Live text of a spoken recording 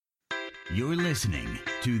You're listening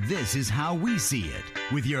to This Is How We See It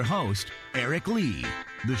with your host, Eric Lee,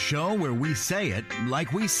 the show where we say it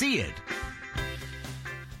like we see it.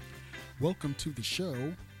 Welcome to the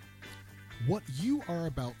show. What you are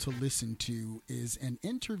about to listen to is an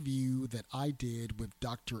interview that I did with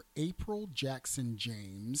Dr. April Jackson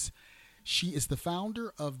James. She is the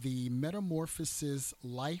founder of the Metamorphosis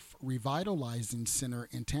Life Revitalizing Center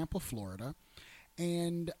in Tampa, Florida.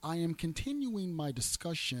 And I am continuing my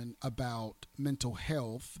discussion about mental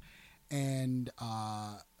health and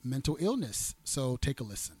mental illness. So take a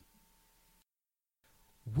listen.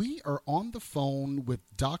 We are on the phone with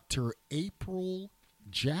Dr. April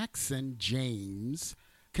Jackson James,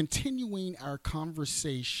 continuing our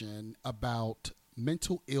conversation about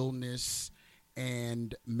mental illness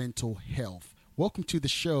and mental health. Welcome to the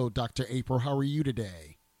show, Dr. April. How are you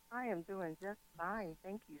today? I am doing just fine.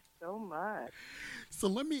 Thank you so much. So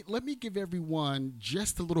let me give everyone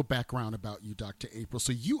just a little background about you, Dr. April.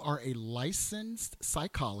 So you are a licensed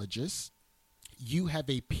psychologist. You have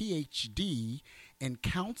a PhD in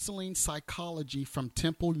counseling psychology from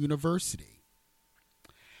Temple University.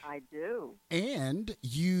 I do. And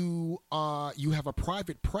you have a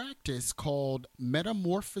private practice called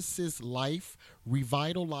Metamorphosis Life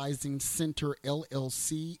Revitalizing Center,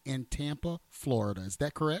 LLC in Tampa, Florida. Is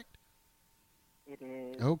that correct? It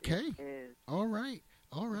is. Okay. It is. All right.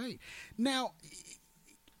 Now,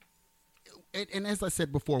 and as I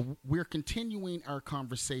said before, we're continuing our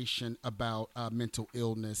conversation about mental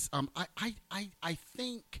illness. I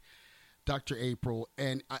think, Dr. April,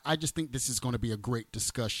 and I just think this is going to be a great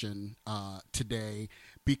discussion today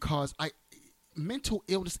because mental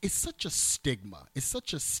illness is such a stigma. It's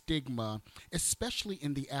such a stigma, especially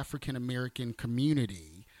in the African American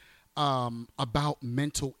community, about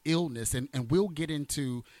mental illness, and we'll get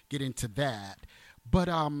into that. But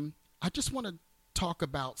I just want to talk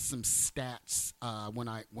about some stats when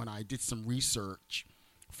I did some research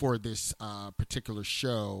for this particular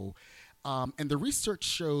show. And the research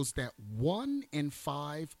shows that 1 in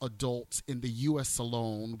 5 adults in the U.S.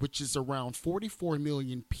 alone, which is around 44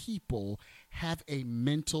 million people, have a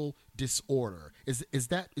mental disorder. Is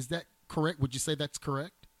that correct? Would you say that's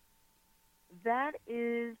correct? That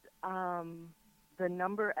is the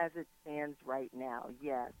number as it stands right now.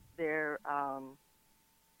 Yes, there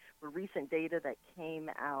were recent data that came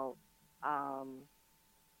out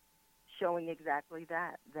showing exactly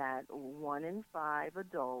that 1 in 5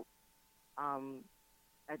 adults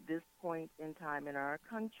at this point in time in our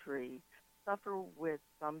country suffer with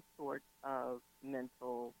some sort of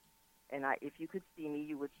mental, and if you could see me,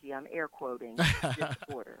 you would see I'm air quoting,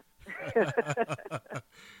 disorder.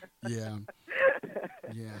 Yeah.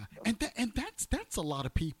 And that's a lot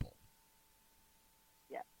of people.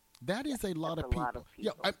 Yeah. That is a lot of people. A lot of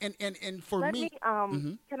people. Yeah, and for Let me,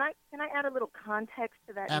 can I add a little context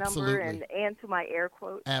to that Absolutely. number and to my air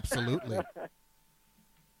quote? Absolutely.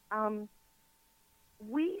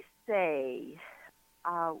 We say,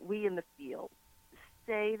 we in the field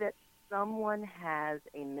say that someone has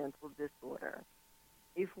a mental disorder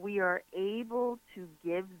if we are able to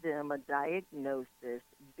give them a diagnosis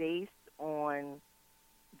based on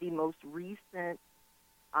the most recent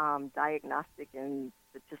diagnostic and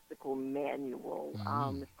statistical manual.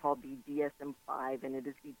 It's called the DSM-5, and it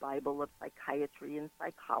is the Bible of Psychiatry and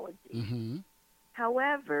Psychology. Mm-hmm.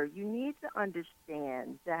 However, you need to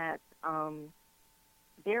understand that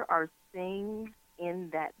there are things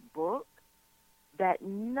in that book that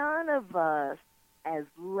none of us as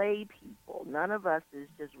lay people, none of us as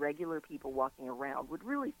just regular people walking around would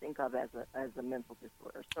really think of as a mental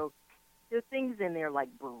disorder. So there are things in there like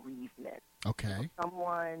bereavement. Okay. You know,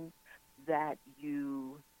 someone that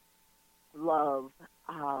you love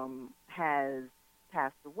has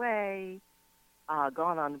passed away,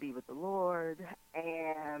 gone on to be with the Lord,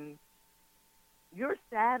 and you're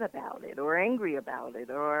sad about it or angry about it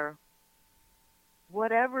or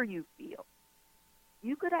whatever you feel.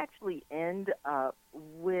 You could actually end up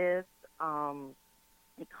with a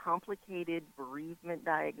complicated bereavement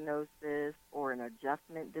diagnosis or an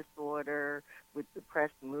adjustment disorder with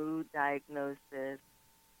depressed mood diagnosis.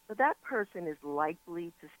 So that person is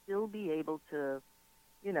likely to still be able to,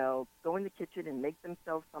 go in the kitchen and make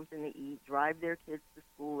themselves something to eat, drive their kids to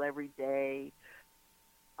school every day,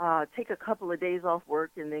 take a couple of days off work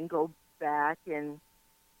and then go back and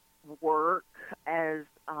work as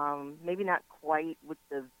maybe not quite with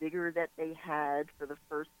the vigor that they had for the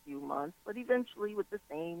first few months, but eventually with the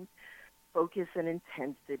same focus and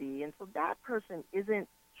intensity. And so that person isn't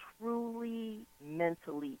truly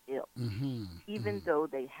mentally ill, even though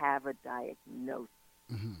they have a diagnosis.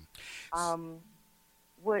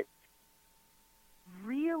 What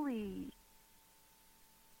really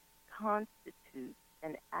constitutes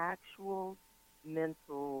an actual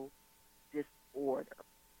mental disorder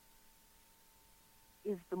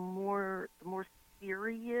is the more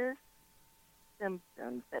serious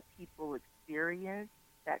symptoms that people experience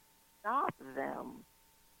that stop them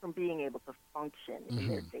from being able to function in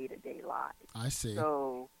their day-to-day lives. I see.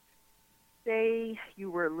 So, say you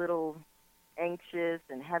were a little anxious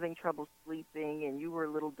and having trouble sleeping, and you were a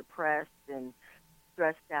little depressed and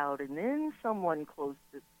stressed out, and then someone close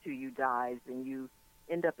to you dies, and you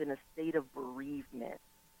end up in a state of bereavement.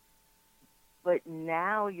 But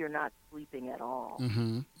now you're not sleeping at all.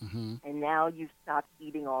 And now you've stopped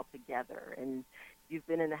eating altogether. And you've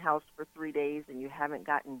been in the house for 3 days and you haven't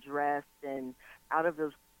gotten dressed. And out of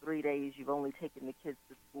those 3 days, you've only taken the kids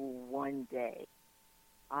to school 1 day.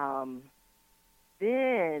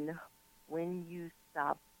 Then when you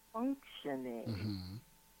stop functioning,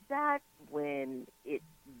 that's when it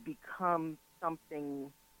becomes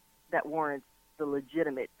something that warrants the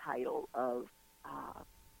legitimate title of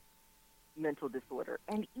mental disorder.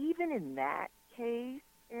 And even in that case,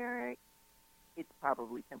 Eric, it's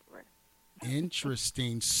probably temporary.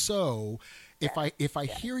 Interesting. So, if I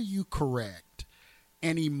hear you correct,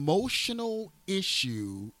 an emotional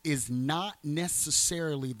issue is not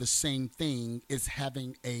necessarily the same thing as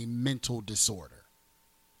having a mental disorder.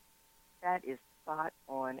 That is spot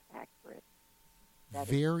on accurate. That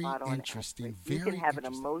Very is spot on interesting. accurate. Very You can have an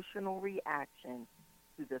interesting. emotional reaction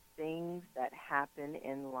to the things that happen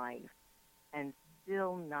in life and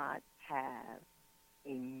still not have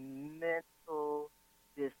a mental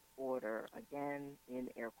disorder, again, in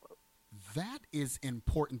air quotes. That is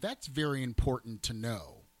important. That's very important to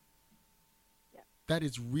know. Yeah. That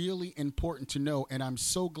is really important to know, and I'm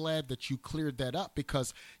so glad that you cleared that up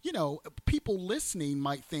because, people listening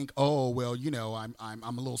might think, oh, well, I'm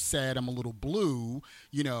a little sad, I'm a little blue,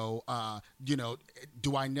 do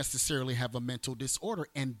I necessarily have a mental disorder?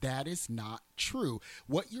 And that is not true.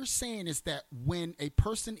 What you're saying is that when a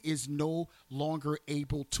person is no longer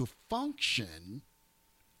able to function,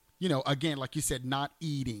 again, like you said, not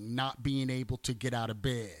eating, not being able to get out of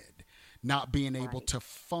bed, not being able to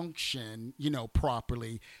function,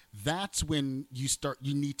 properly, that's when you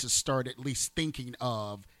need to start at least thinking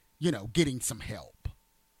of, getting some help.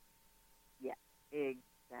 Yeah,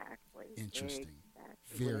 exactly. Interesting.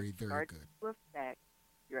 Exactly. Very, very good. To affect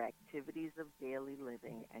your activities of daily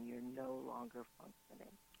living and you're no longer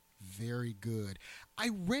functioning. Very good.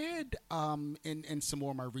 I read in some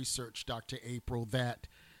more of my research, Dr. April, that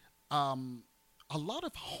a lot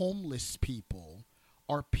of homeless people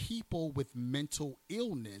are people with mental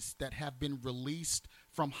illness that have been released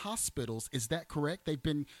from hospitals. Is that correct? They've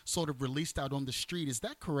been sort of released out on the street. Is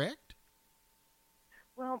that correct?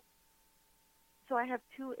 Well, so I have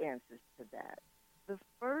two answers to that. The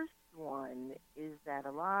first one is that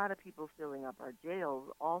a lot of people filling up our jails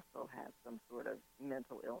also have some sort of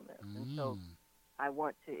mental illness. And so I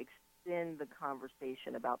want to extend the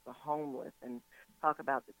conversation about the homeless and talk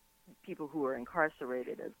about the people who are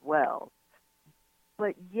incarcerated as well.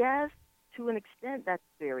 But yes, to an extent, that's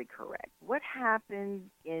very correct. What happened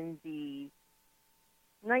in the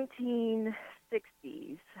 1960s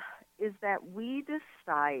is that we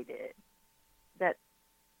decided that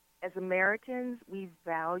as Americans, we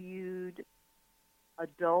valued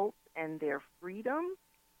adults and their freedom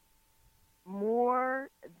more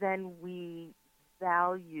than we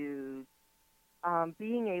valued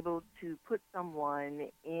being able to put someone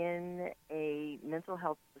in a mental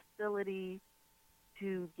health facility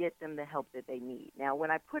to get them the help that they need. Now, when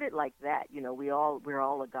I put it like that, we're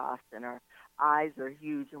all aghast and our eyes are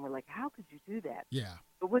huge and we're like, how could you do that? Yeah.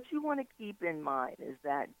 But what you want to keep in mind is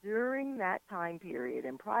that during that time period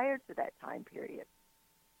and prior to that time period,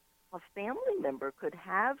 a family member could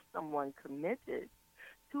have someone committed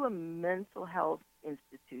to a mental health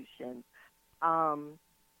institution,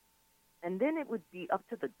 and then it would be up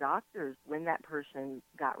to the doctors when that person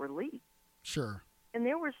got released. Sure. And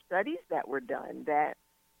there were studies that were done that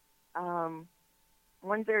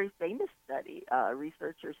one very famous study,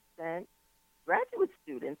 researchers sent graduate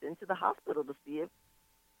students into the hospital to see if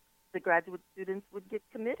the graduate students would get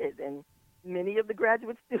committed. And many of the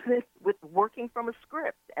graduate students, with working from a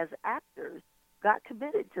script as actors, got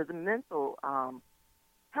committed to the mental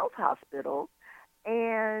health hospital.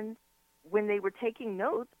 And when they were taking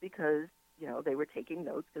notes, because, they were taking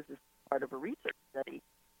notes because it's part of a research study,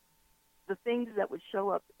 the things that would show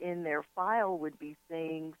up in their file would be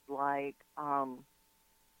things like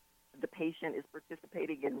the patient is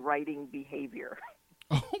participating in writing behavior.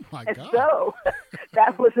 Oh, my And God. so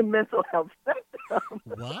that was a mental health symptom.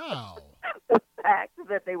 Wow. The fact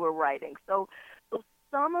that they were writing. So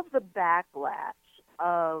some of the backlash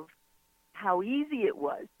of how easy it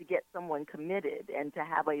was to get someone committed and to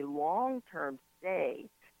have a long-term stay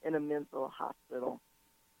in a mental hospital.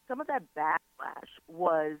 Some of that backlash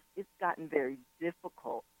was it's gotten very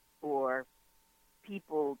difficult for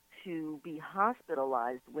people to be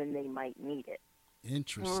hospitalized when they might need it.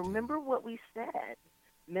 Interesting. And remember what we said.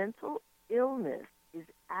 Mental illness is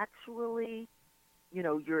actually,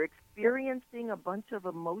 you're experiencing a bunch of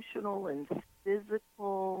emotional and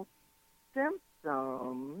physical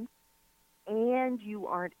symptoms, and you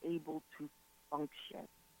aren't able to function.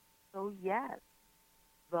 So, yes,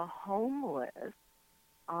 the homeless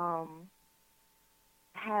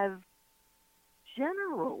have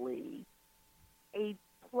generally a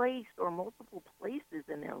place or multiple places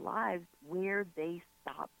in their lives where they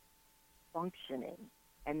stopped functioning,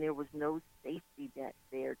 and there was no safety net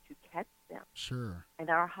there to catch them. Sure. And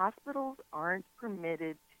our hospitals aren't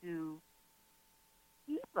permitted to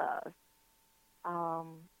keep us,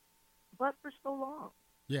 but for so long.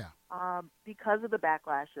 Yeah. Because of the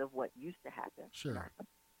backlash of what used to happen. Sure.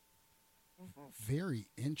 Mm-hmm. Very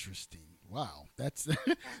interesting. Wow, that's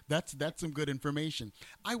that's some good information.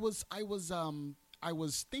 I was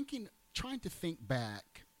thinking, trying to think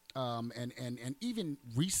back, and even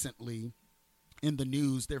recently in the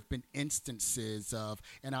news, there have been instances of,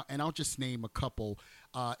 and I'll just name a couple.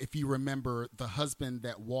 If you remember, the husband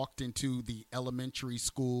that walked into the elementary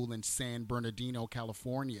school in San Bernardino,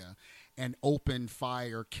 California, and opened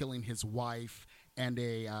fire, killing his wife and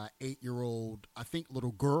a 8-year-old, I think,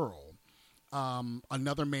 little girl.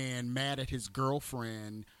 Another man, mad at his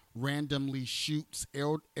girlfriend, randomly shoots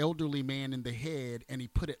elderly man in the head, and he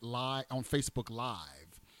put it live on Facebook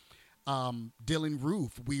Live. Dylan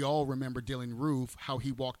Roof, we all remember Dylan Roof, how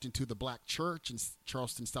he walked into the black church in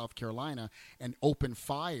Charleston, South Carolina, and opened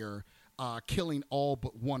fire, killing all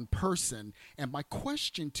but one person. And my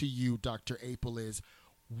question to you, Dr. April, is,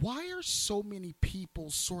 why are so many people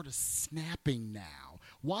sort of snapping now?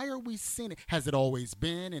 Why are we seeing it? Has it always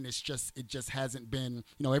been, and it just hasn't been,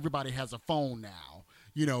 everybody has a phone now.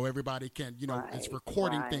 Everybody can, it's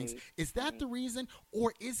recording things. Is that the reason?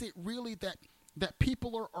 Or is it really that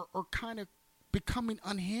people are kind of becoming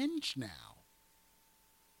unhinged now?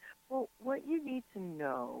 Well, what you need to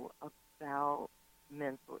know about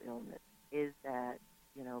mental illness is that,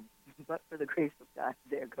 but for the grace of God,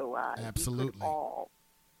 there go I. Absolutely. We could all,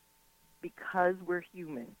 because we're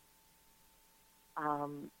human,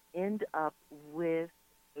 end up with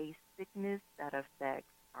a sickness that affects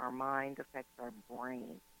our mind, affects our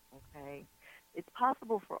brain, okay? It's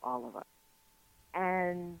possible for all of us.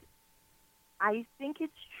 And I think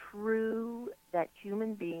it's true that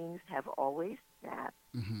human beings have always snapped.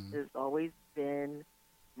 Mm-hmm. There's always been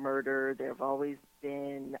murder. There have always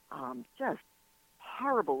been just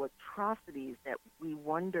horrible atrocities that we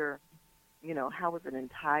wonder, how is an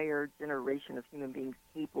entire generation of human beings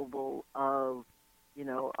capable of,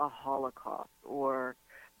 a Holocaust or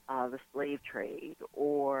the slave trade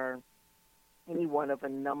or any one of a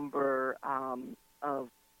number of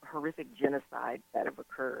horrific genocides that have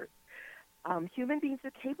occurred. Human beings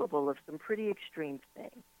are capable of some pretty extreme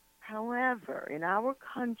things. However, in our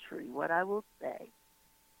country, what I will say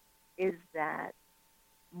is that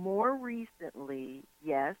more recently,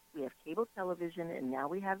 yes, we have cable television and now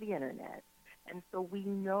we have the internet. And so we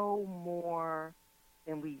know more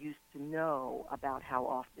than we used to know about how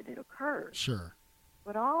often it occurs. Sure.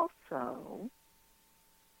 But also,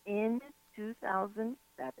 in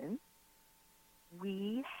 2007,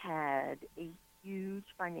 we had a huge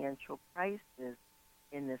financial crisis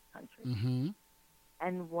in this country. Mm-hmm.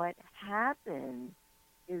 And what happened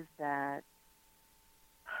is that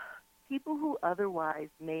people who otherwise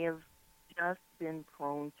may have just been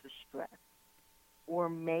prone to stress or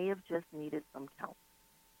may have just needed some help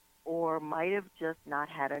or might have just not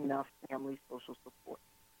had enough family social support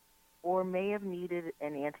or may have needed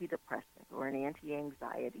an antidepressant or an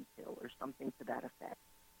anti-anxiety pill or something to that effect.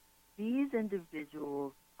 These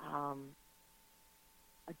individuals,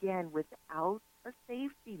 again, without a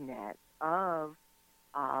safety net of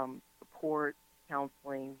support,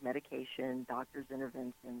 counseling, medication, doctor's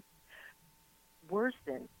interventions,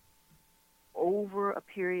 worsened over a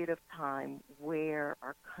period of time where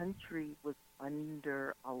our country was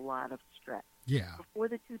under a lot of stress. Yeah. Before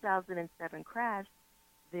the 2007 crash,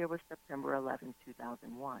 there was September 11,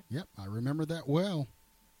 2001. Yep, I remember that well.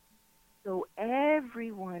 So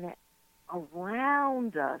everyone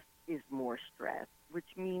around us is more stressed, which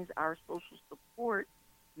means our social support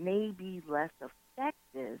may be less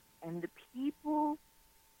effective, and the people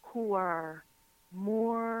who are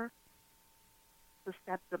more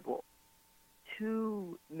susceptible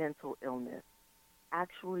to mental illness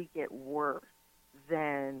actually get worse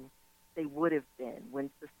than they would have been when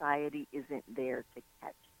society isn't there to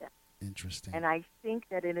catch them. Interesting. And I think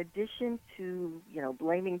that in addition to,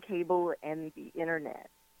 blaming cable and the internet,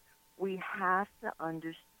 we have to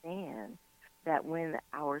understand that when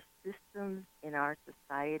our systems in our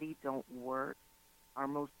society don't work, our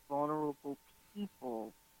most vulnerable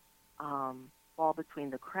people fall between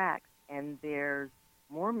the cracks, and there's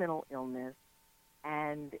more mental illness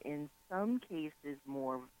and, in some cases,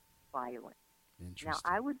 more violence. Now,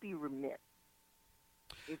 I would be remiss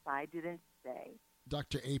if I didn't say,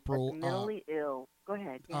 Dr. April, that the mentally ill. Go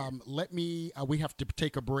ahead. Yeah. We have to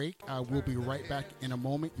take a break. We'll be right back in a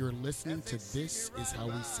moment. You're listening to This Is How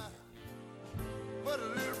We See It. But a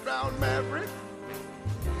little brown maverick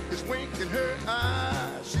is winking her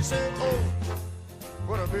eye. She said, "Oh,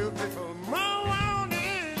 what a beautiful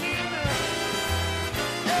morning."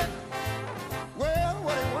 Yeah. Well,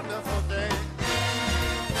 what a wonderful day.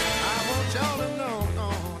 I want y'all to know,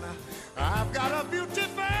 I've got a beautiful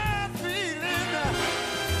feeling.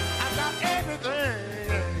 I've got everything.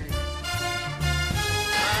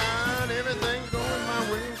 And everything's going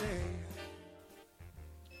my way.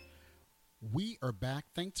 We are back.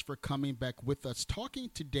 Thanks for coming back with us. Talking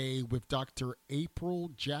today with Dr. April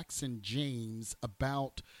Jackson James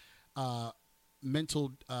about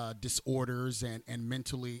mental disorders and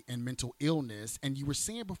mental illness. And you were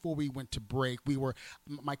saying before we went to break,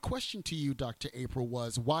 my question to you, Dr. April,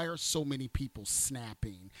 was why are so many people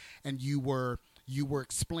snapping? And you were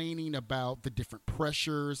explaining about the different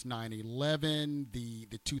pressures, 9/11, the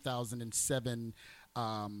 2007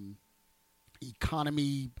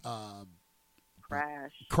 economy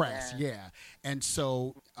crash, yeah. And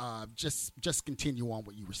so just continue on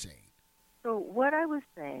what you were saying. So what I was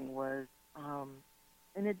saying was,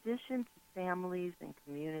 in addition to families and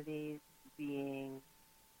communities being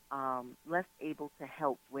less able to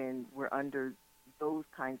help when we're under those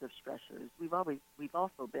kinds of stressors, we've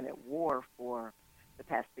also been at war for the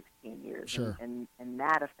past 16 years, sure. and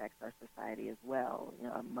that affects our society as well.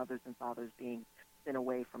 Mothers and fathers being sent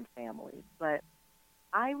away from families, but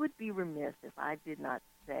I would be remiss if I did not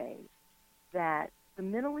say that the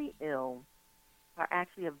mentally ill are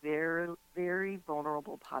actually a very, very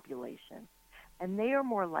vulnerable population, and they are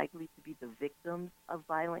more likely to be the victims of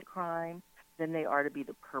violent crime than they are to be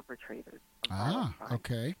the perpetrators of violent crime.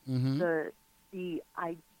 Okay. Mm-hmm.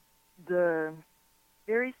 The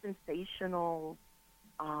very sensational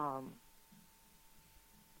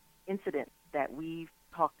incidents that we've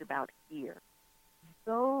talked about here,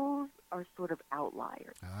 those are sort of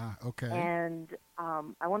outliers. Okay. And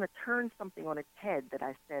I want to turn something on its head that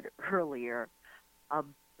I said earlier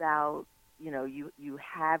about, you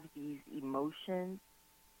have these emotions.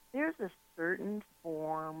 There's a certain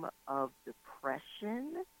form of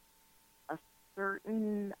depression, a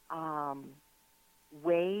certain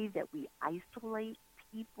way that we isolate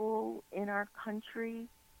people in our country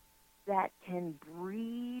that can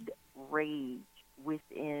breed rage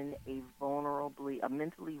within a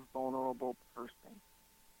mentally vulnerable person.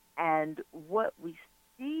 And what we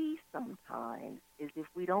see sometimes is if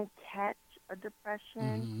we don't catch a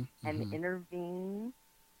depression and intervene,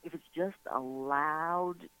 if it's just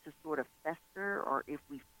allowed to sort of fester, or if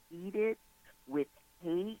we feed it with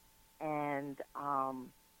hate and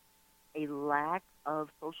a lack of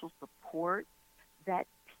social support, that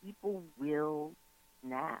people will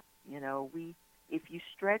snap. If you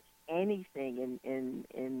stretch anything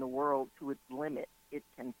in the world to its limit, it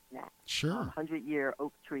can snap. Sure. 100-year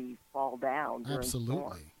oak trees fall down during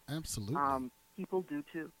storms. Absolutely. People do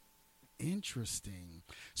too. Interesting.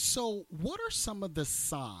 So what are some of the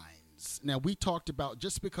signs? Now, we talked about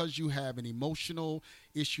just because you have an emotional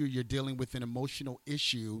issue, you're dealing with an emotional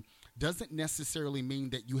issue, doesn't necessarily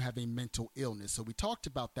mean that you have a mental illness. So we talked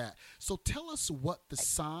about that. So tell us what the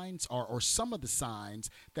signs are, or some of the signs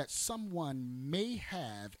that someone may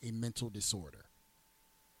have a mental disorder.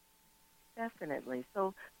 Definitely.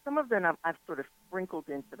 So some of them I've sort of sprinkled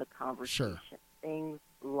into the conversation. Sure. Things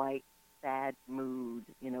like bad mood,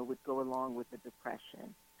 would go along with the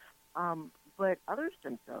depression. But other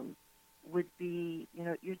symptoms would be,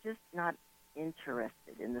 you're just not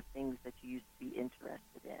interested in the things that you used to be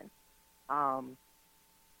interested in.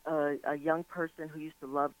 A young person who used to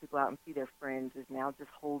love to go out and see their friends is now just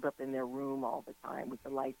holed up in their room all the time with the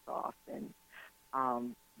lights off, and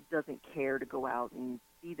doesn't care to go out and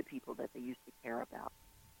see the people that they used to care about.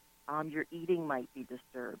 Your eating might be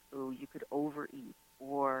disturbed, so you could overeat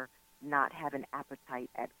or not have an appetite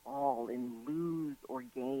at all and lose or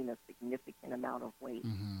gain a significant amount of weight.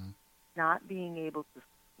 Not being able to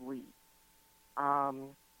sleep.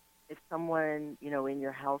 If someone, in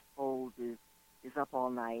your household is is up all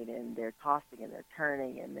night and they're tossing and they're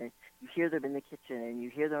turning and you hear them in the kitchen and you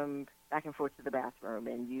hear them back and forth to the bathroom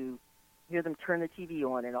and you hear them turn the TV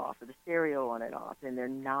on and off or the stereo on and off and they're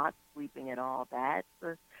not sleeping at all, that's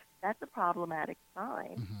a problematic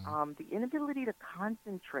sign. The inability to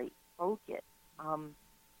concentrate, focus,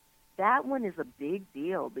 that one is a big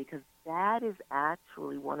deal because that is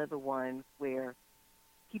actually one of the ones where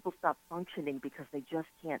people stop functioning because they just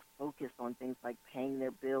can't focus on things like paying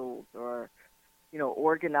their bills or,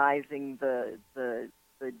 organizing the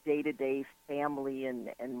day-to-day family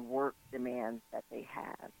and work demands that they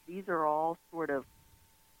have. These are all sort of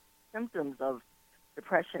symptoms of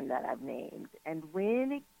depression that I've named. And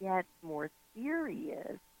when it gets more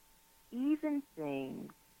serious, even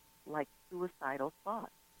things like suicidal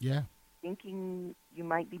thoughts. Yeah. Thinking you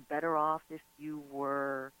might be better off if you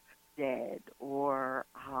were dead, or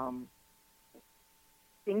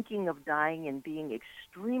thinking of dying and being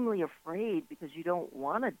extremely afraid because you don't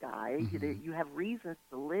want to die. You have reasons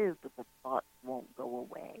to live, but the thoughts won't go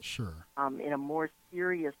away. Sure. In a more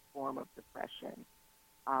serious form of depression,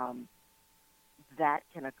 that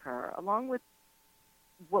can occur, along with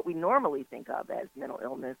what we normally think of as mental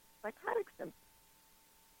illness, psychotic symptoms.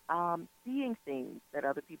 Seeing things that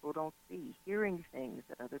other people don't see, hearing things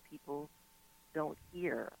that other people don't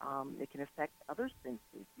hear. It can affect other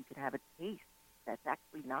senses. You can have a taste that's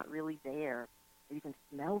actually not really there. You can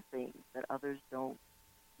smell things that others don't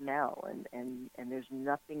smell, and there's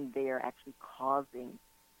nothing there actually causing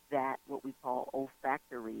that, what we call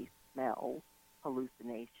olfactory smell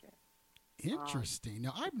hallucination. Interesting.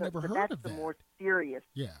 Now, I've never heard of that. That's the more serious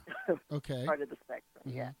Okay. part of the spectrum,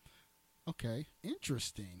 yeah. Okay,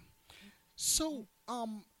 interesting. So,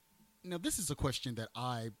 now this is a question that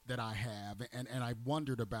I have and I've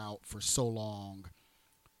wondered about for so long.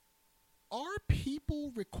 Are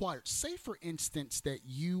people required, say for instance that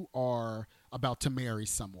you are about to marry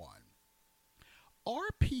someone,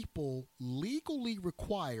 are people legally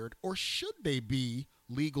required, or should they be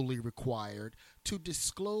legally required, to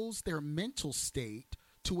disclose their mental state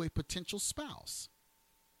to a potential spouse?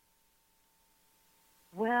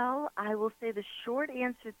 Well, I will say the short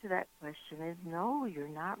answer to that question is no, you're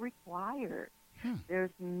not required.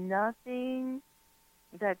 There's nothing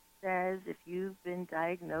that says if you've been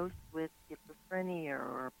diagnosed with schizophrenia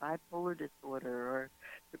or bipolar disorder or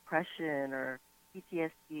depression or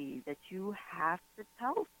PTSD that you have to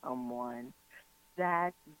tell someone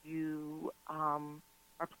that you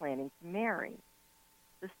are planning to marry.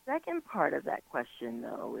 The second part of that question,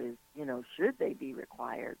 though, is, should they be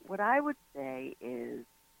required? What I would say is,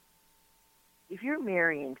 if you're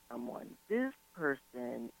marrying someone, this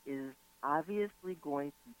person is obviously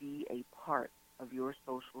going to be a part of your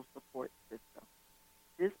social support system.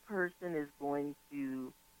 This person is going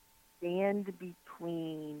to stand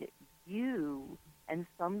between you and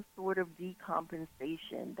some sort of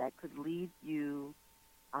decompensation that could lead you,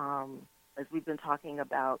 as we've been talking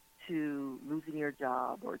about, to losing your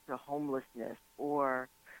job or to homelessness, or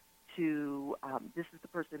to this is the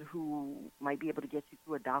person who might be able to get you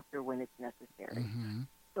to a doctor when it's necessary.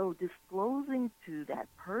 So disclosing to that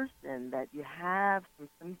person that you have some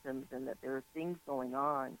symptoms and that there are things going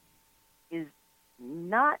on is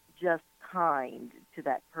not just kind to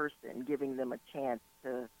that person, giving them a chance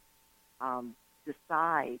to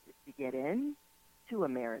decide to get into a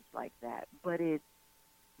marriage like that, but it's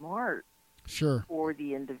smart for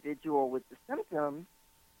the individual with the symptoms,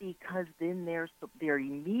 because then their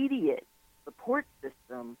immediate support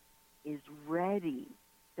system is ready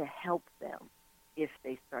to help them if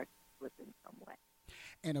they start to slip in some way.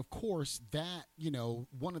 And of course, that,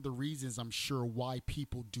 one of the reasons I'm sure why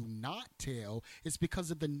people do not tell is because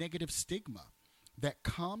of the negative stigma that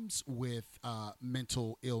comes with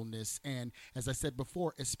mental illness. And as I said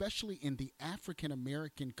before, especially in the African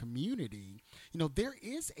American community, there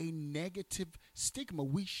is a negative stigma.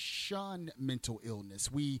 We shun mental illness.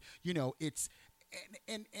 It's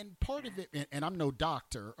and part of it, and I'm no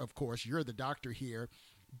doctor, of course, you're the doctor here,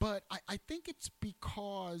 but I think it's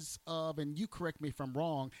because of, and you correct me if I'm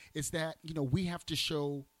wrong, is that, we have to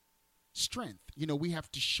show strength. We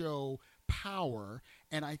have to show power.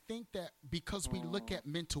 And I think that because we look at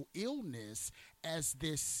mental illness as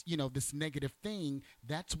this, this negative thing,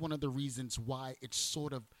 that's one of the reasons why it's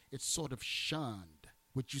sort of shunned.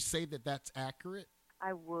 Would you say that that's accurate?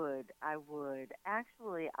 I would.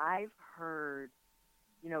 Actually, I've heard,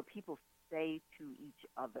 people say to each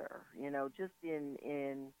other, just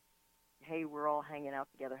in, hey, we're all hanging out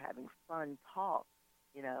together having fun talk,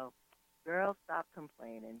 girl, stop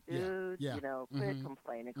complaining. Dude, Yeah. quit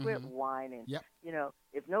complaining. Quit whining. Yep.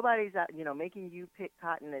 If nobody's out, making you pick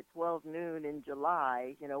cotton at 12 noon in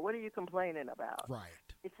July, what are you complaining about? Right.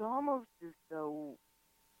 It's almost as though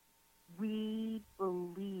we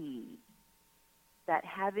believe that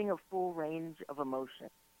having a full range of emotion,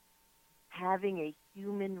 having a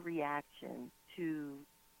human reaction to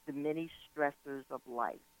the many stressors of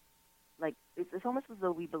life, like it's almost as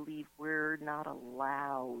though we believe we're not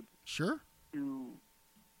allowed Sure. to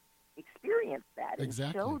experience that and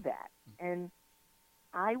Exactly. show that. And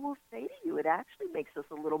I will say to you, it actually makes us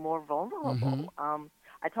a little more vulnerable.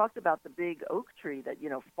 I talked about the big oak tree that,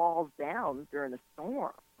 falls down during a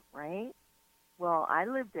storm, right? Well, I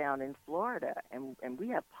live down in Florida, and we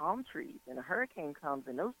have palm trees, and a hurricane comes,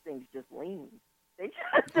 and those things just lean. They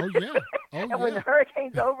just Oh, yeah. Oh, and yeah. when the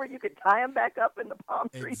hurricane's over, you can tie them back up in the palm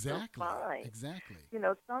trees. Exactly. So fine. Exactly.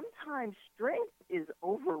 Sometimes strength is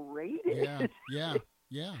overrated.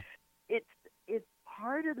 Yeah. It's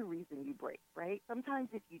part of the reason you break, right? Sometimes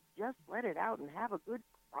if you just let it out and have a good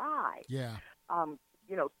cry, Yeah.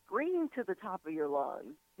 scream to the top of your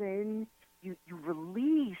lungs, then you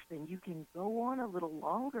release and you can go on a little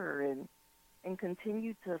longer and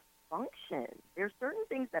continue to function. There's certain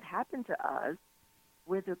things that happen to us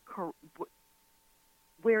where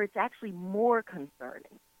it's actually more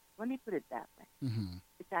concerning. Let me put it that way.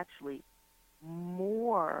 It's actually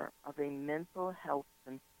more of a mental health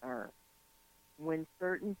concern when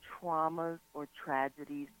certain traumas or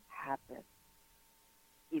tragedies happen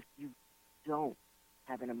if you don't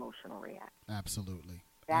have an emotional reaction. Absolutely.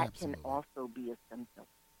 That Absolutely. can also be a symptom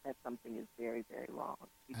that something is very, very wrong.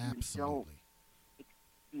 If Absolutely. you don't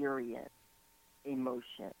experience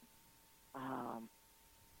emotion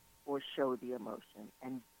or show the emotion,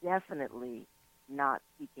 and definitely not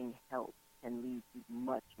seeking help can leave you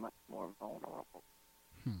much, much more vulnerable.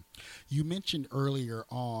 You mentioned earlier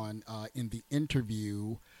on in the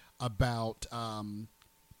interview about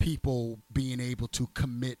people being able to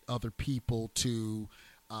commit other people to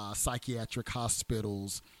psychiatric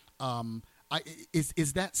hospitals.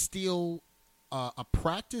 Is that still a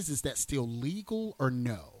practice? Is that still legal or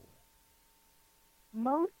no?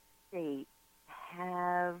 Most states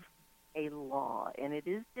have a law, and it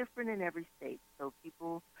is different in every state. So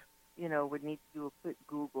people, would need to do a quick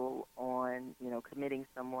Google on, committing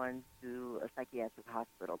someone to a psychiatric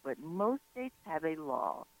hospital. But most states have a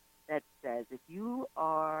law that says if you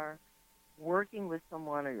are working with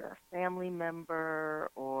someone or you're a family member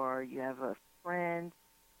or you have a friend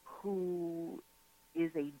who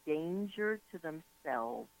is a danger to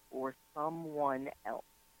themselves or someone else,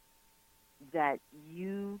 that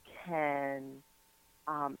you can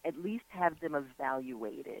at least have them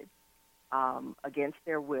evaluated against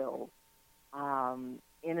their will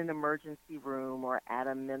in an emergency room or at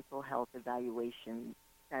a mental health evaluation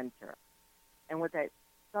center. And what that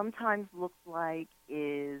sometimes looks like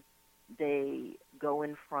is they go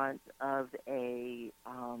in front of a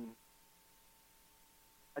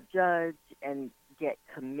judge and get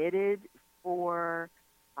committed for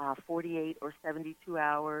 48 or 72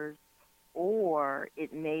 hours, or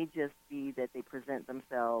it may just be that they present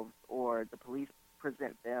themselves or the police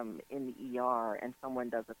present them in the ER and someone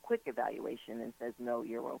does a quick evaluation and says, no,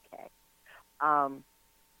 you're okay.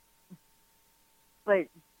 But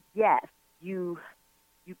yes, you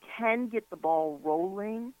can get the ball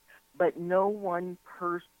rolling, but no one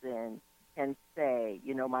person can say,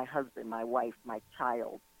 my husband, my wife, my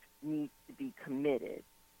child needs to be committed.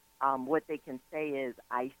 What they can say is,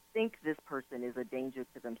 I think this person is a danger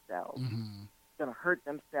to themselves, going to hurt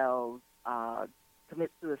themselves,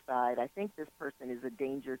 commit suicide. I think this person is a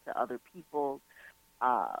danger to other people,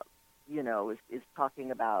 is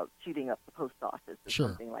talking about shooting up the post office or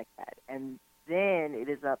something like that. And then it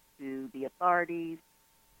is up to the authorities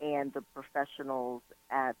and the professionals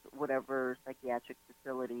at whatever psychiatric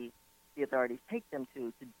facility the authorities take them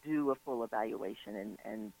to do a full evaluation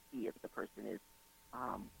and see if the person is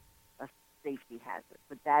a safety hazard.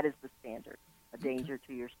 But that is the standard, a danger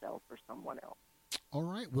to yourself or someone else. All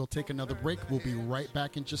right, we'll take another break. We'll be right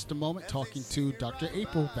back in just a moment talking to Dr.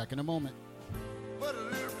 April. Back in a moment. But a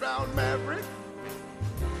little brown maverick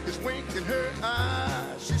is winking her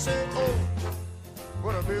eye. She said, oh,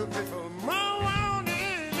 what a beautiful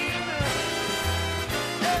morning.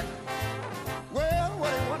 Yeah. Well,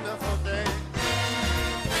 what a wonderful day.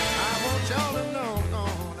 I want y'all to know,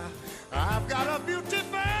 I've got a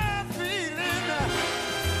beautiful feeling.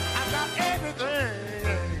 I've got everything.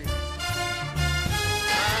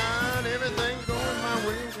 And everything going my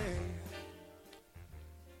way.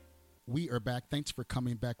 We are back. Thanks for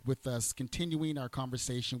coming back with us, continuing our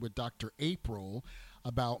conversation with Dr. April.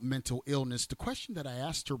 about mental illness. The question that I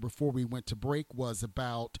asked her before we went to break was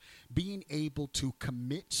about being able to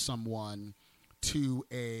commit someone to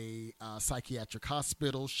a psychiatric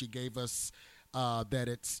hospital. She gave us that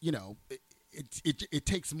it's, it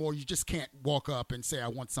takes more. You just can't walk up and say, I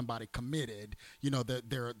want somebody committed.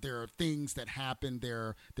 There are things that happen.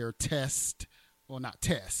 There are tests. Well, not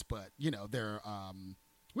tests, but, there are,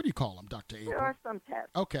 what do you call them, Dr. April? There are some tests.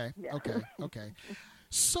 Okay, Yeah. okay.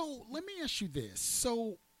 So let me ask you this.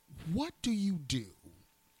 So what do you do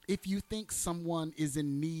if you think someone is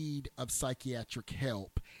in need of psychiatric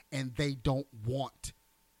help and they don't want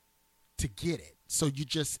to get it? So you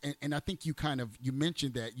just, and I think you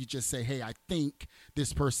mentioned that you just say, hey, I think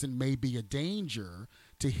this person may be a danger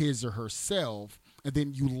to his or herself, and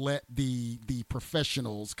then you let the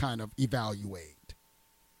professionals kind of evaluate.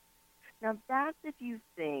 Now, that's if you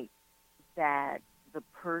think that the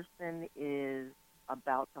person is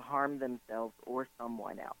about to harm themselves or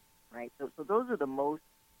someone else, right? So those are the most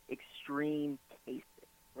extreme cases,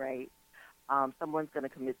 right? Someone's going to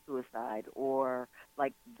commit suicide, or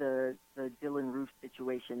like the Dylan Roof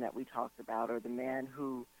situation that we talked about, or the man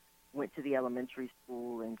who went to the elementary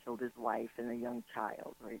school and killed his wife and a young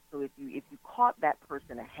child, right? So if you caught that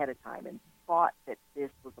person ahead of time and thought that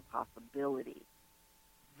this was a possibility,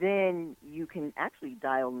 then you can actually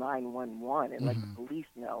dial 911 and let the police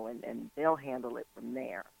know, and they'll handle it from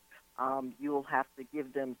there. You'll have to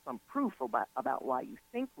give them some proof about why you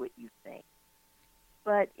think what you think.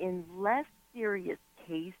 But in less serious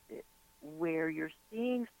cases where you're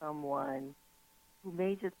seeing someone who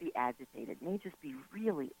may just be agitated, may just be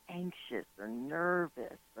really anxious or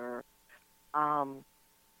nervous, or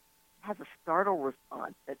has a startle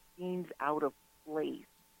response that seems out of place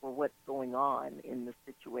for what's going on in the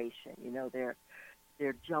situation.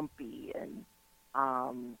 They're jumpy, and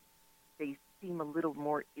they seem a little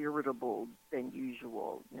more irritable than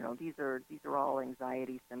usual. These are all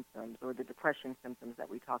anxiety symptoms or the depression symptoms that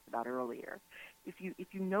we talked about earlier. If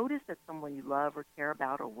you notice that someone you love or care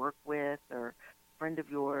about or work with or a friend of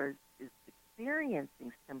yours is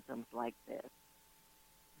experiencing symptoms like this,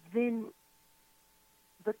 then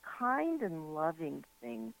the kind and loving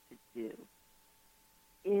thing to do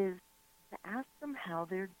is to ask them how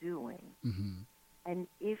they're doing, and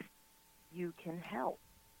if you can help.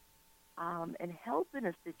 And help in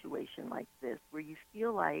a situation like this where you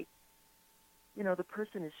feel like, the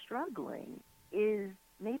person is struggling, is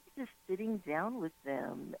maybe just sitting down with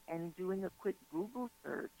them and doing a quick Google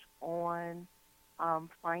search on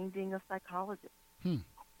finding a psychologist,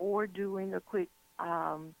 or doing a quick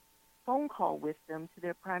phone call with them to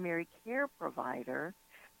their primary care provider,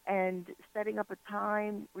 and setting up a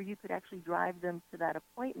time where you could actually drive them to that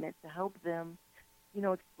appointment to help them,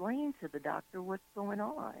 explain to the doctor what's going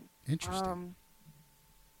on. Interesting.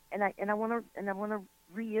 And I want to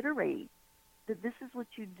reiterate that this is what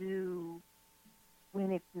you do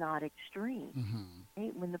when it's not extreme.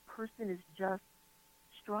 Right? When the person is just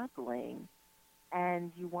struggling,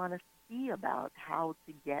 and you want to see about how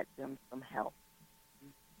to get them some help.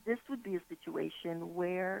 This would be a situation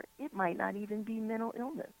where it might not even be mental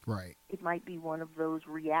illness. Right. It might be one of those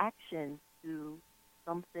reactions to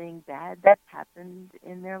something bad that's happened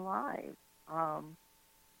in their lives.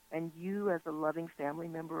 And you, as a loving family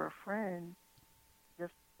member or friend,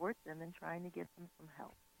 just support them in trying to get them some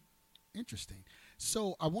help. Interesting.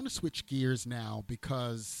 So I want to switch gears now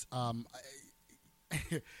because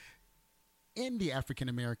in the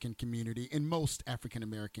African-American community, in most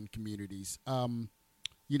African-American communities,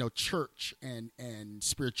 church and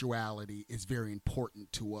spirituality is very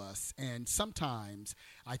important to us. And sometimes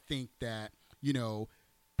I think that,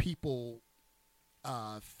 people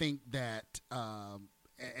think that,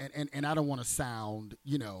 and I don't want to sound,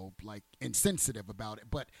 like insensitive about it,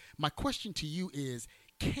 but my question to you is,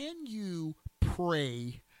 can you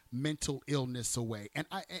pray mental illness away? And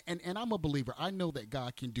I'm a believer. I know that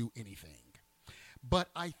God can do anything. But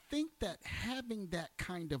I think that having that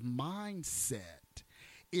kind of mindset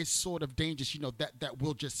is sort of dangerous, that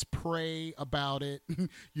we'll just pray about it,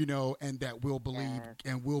 and that we'll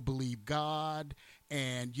believe God,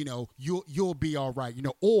 and you'll be all right,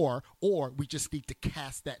 or we just need to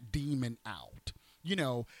cast that demon out.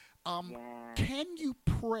 Can you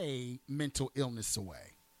pray mental illness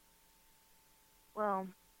away? Well,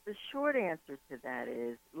 the short answer to that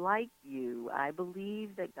is, like you, I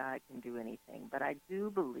believe that God can do anything, but I do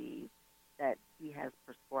believe that he has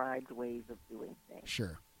prescribed ways of doing things.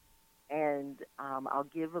 Sure. And I'll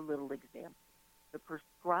give a little example. The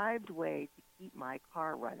prescribed way to keep my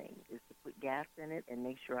car running is to put gas in it and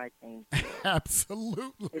make sure I change the oil.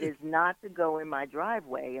 Absolutely. It is not to go in my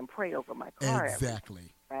driveway and pray over my car.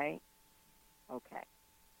 Exactly. Right? Okay.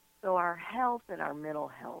 So our health and our mental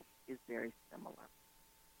health is very similar.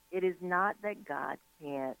 It is not that God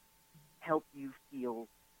can't help you feel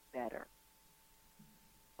better.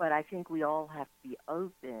 But I think we all have to be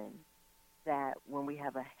open that when we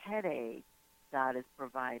have a headache, God has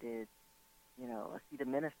provided,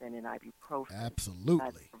 acetaminophen and ibuprofen. Absolutely.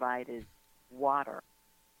 God has provided water.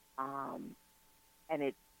 And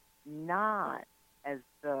it's not as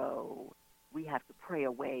though we have to pray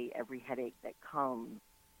away every headache that comes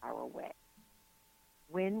our way.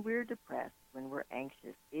 When we're depressed, when we're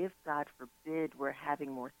anxious, if, God forbid, we're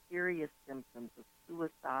having more serious symptoms of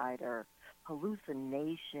suicide or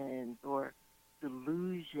hallucinations or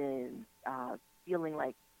delusions, feeling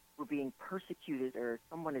like we're being persecuted or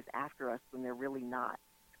someone is after us when they're really not,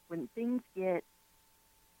 when things get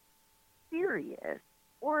serious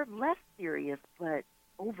or less serious but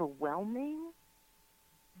overwhelming,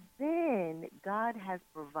 then God has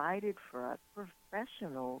provided for us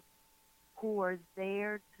professionals who are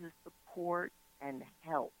there to support and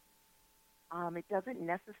help. It doesn't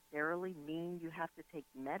necessarily mean you have to take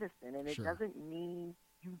medicine, and it Sure. doesn't mean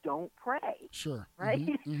you don't pray, Sure. right?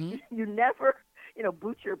 Mm-hmm. Mm-hmm. You never,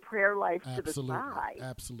 boot your prayer life to the Absolutely. side.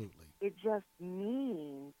 Absolutely. It just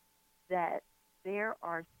means that there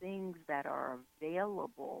are things that are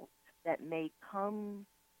available that may come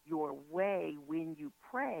your way when you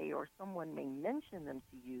pray, or someone may mention them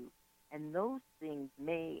to you, and those things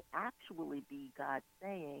may actually be God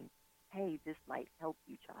saying, hey, this might help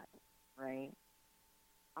you, child, right?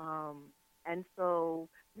 And so,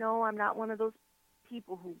 no, I'm not one of those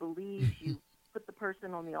people who believes you put the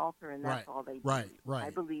person on the altar and that's Right, all they do. right, right. I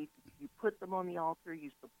believe you put them on the altar, you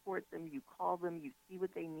support them, you call them, you see what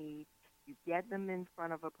they need, you get them in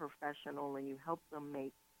front of a professional, and you help them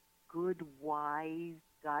make good, wise,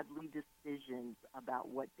 godly decisions about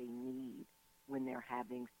what they need when they're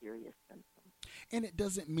having serious symptoms. And it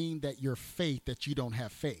doesn't mean that your faith, that you don't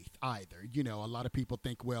have faith either. A lot of people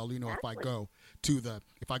think, well, if I go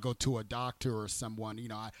to a doctor or someone,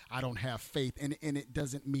 I don't have faith. And it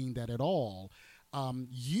doesn't mean that at all.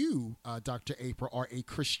 You, Dr. April, are a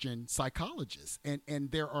Christian psychologist,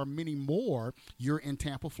 and there are many more. You're in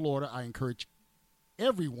Tampa, Florida. I encourage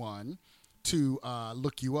everyone to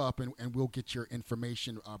look you up, and we'll get your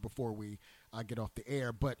information before we get off the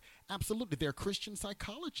air. But absolutely, there are Christian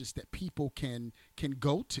psychologists that people can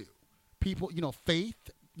go to. People, faith,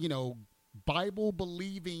 Bible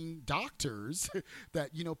believing doctors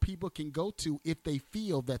that people can go to if they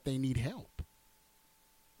feel that they need help.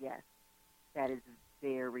 Yes, that is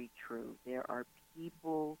very true. There are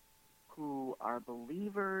people who are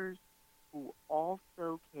believers who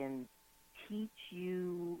also can teach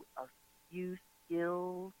you a few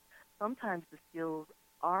skills. Sometimes the skills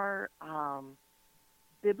are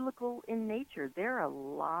biblical in nature. There are a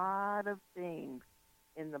lot of things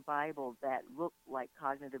in the Bible that look like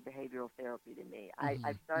cognitive behavioral therapy to me. Mm-hmm,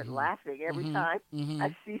 I start mm-hmm, laughing every mm-hmm, time mm-hmm.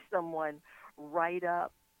 I see someone write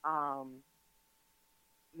up,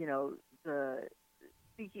 the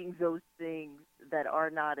speaking those things that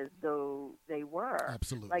are not as though they were.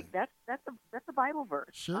 Absolutely. Like that's a Bible verse.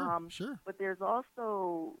 Sure, sure. But there's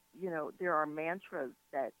also, there are mantras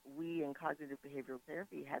that we in cognitive behavioral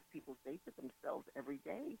therapy have people say to themselves every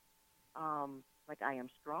day. Like, I am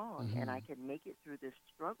strong, Mm-hmm. and I can make it through this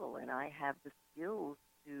struggle, and I have the skills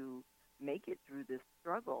to make it through this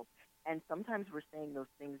struggle. And sometimes we're saying those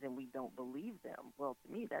things and we don't believe them. Well,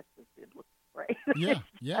 to me, that's just biblical, right?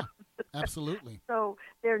 Yeah, absolutely. So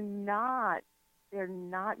they're not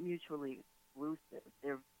mutually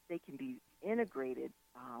exclusive. They can be integrated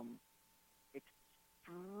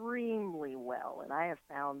extremely well, and I have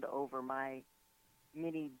found over my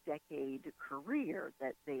many decade career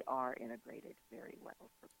that they are integrated very well.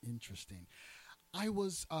 Interesting. I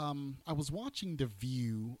was watching The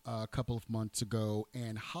View a couple of months ago,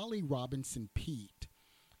 and Holly Robinson Peete.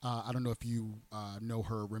 I don't know if you know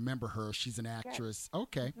her, remember her. She's an actress. Yes.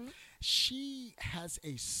 Okay. Mm-hmm. She has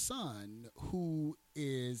a son who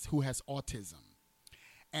has autism,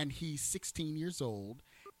 and he's 16 years old.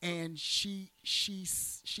 And she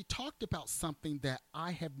talked about something that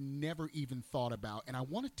I have never even thought about, and I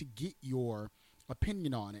wanted to get your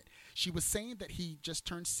opinion on it. She was saying that he just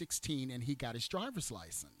turned 16 and he got his driver's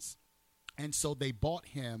license, and so they bought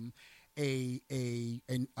him a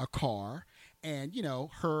car, and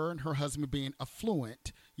her and her husband being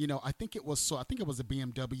affluent, I think it was a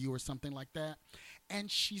BMW or something like that, and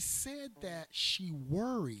she said that she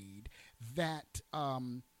worried that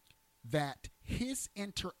that his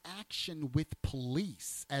interaction with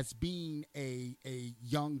police, as being a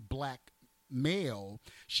young black male,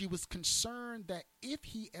 she was concerned that if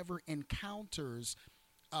he ever encounters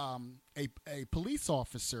a police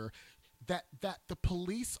officer, that the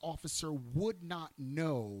police officer would not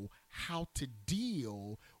know how to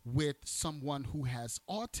deal with someone who has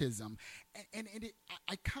autism, and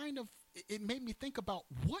I kind of, it made me think about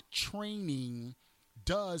what training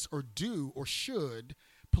does or do or should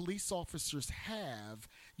police officers have,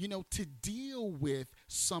 to deal with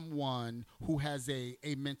someone who has a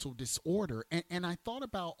mental disorder. And I thought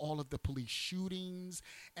about all of the police shootings,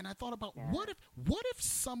 and I thought about what if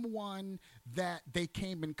someone that they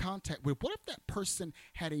came in contact with, what if that person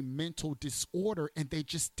had a mental disorder and they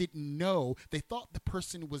just didn't know? They thought the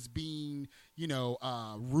person was being,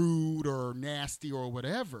 rude or nasty or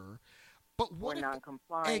whatever. But what or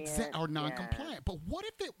non-compliant. Or non-compliant. Yeah. But what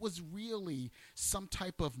if it was really some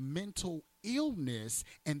type of mental illness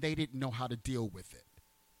and they didn't know how to deal with it?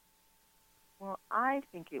 Well, I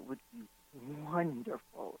think it would be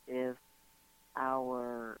wonderful if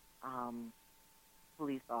our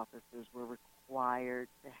police officers were required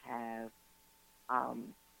to have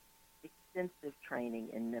extensive training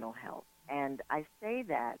in mental health. And I say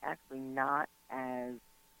that actually not as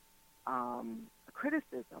a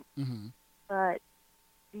criticism. Mm-hmm. But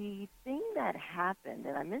the thing that happened,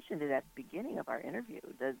 and I mentioned it at the beginning of our interview,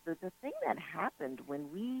 the thing that happened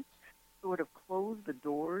when we sort of closed the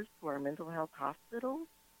doors to our mental health hospitals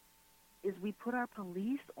is we put our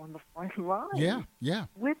police on the front line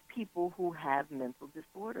with people who have mental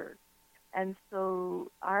disorders. And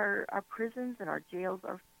so our prisons and our jails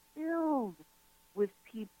are filled with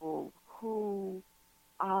people who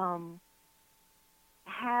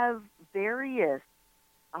have various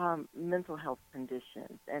mental health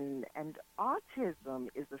conditions, and autism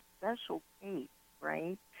is a special case,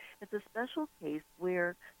 right? It's a special case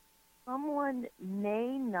where someone may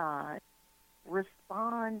not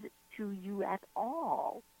respond to you at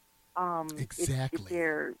all. Exactly. If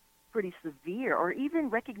they're pretty severe, or even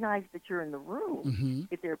recognize that you're in the room, mm-hmm.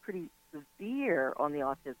 if they're pretty severe on the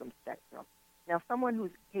autism spectrum. Now, someone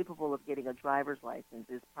who's capable of getting a driver's license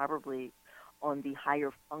is probably on the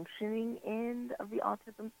higher functioning end of the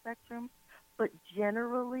autism spectrum, but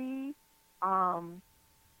generally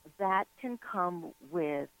that can come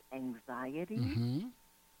with anxiety. Mm-hmm.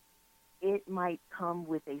 It might come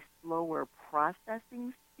with a slower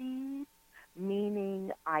processing speed,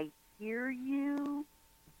 meaning I hear you,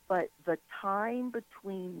 but the time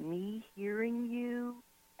between me hearing you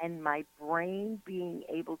and my brain being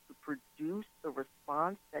able to produce the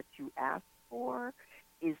response that you asked for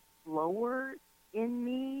is slower in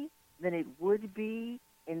me than it would be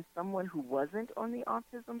in someone who wasn't on the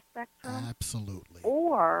autism spectrum. Absolutely.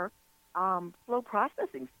 Or slow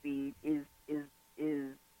processing speed is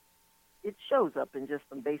it shows up in just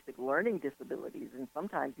some basic learning disabilities, and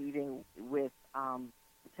sometimes even with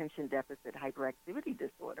attention deficit hyperactivity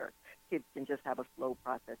disorder, kids can just have a slow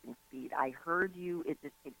processing speed. I heard you. It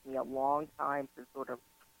just takes me a long time to sort of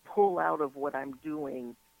pull out of what I'm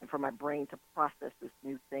doing and for my brain to process this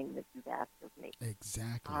new thing that you've asked of me.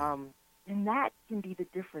 Exactly. And that can be the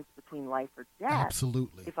difference between life or death.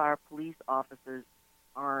 Absolutely. If our police officers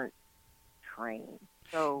aren't trained.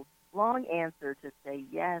 So, long answer to say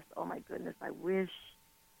yes. Oh my goodness, I wish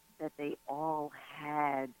that they all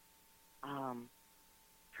had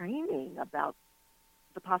training about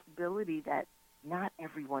the possibility that not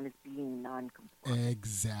everyone is being non-compliant.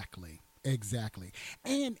 Exactly.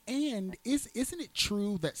 And isn't it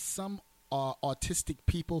true that some autistic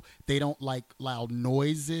people, they don't like loud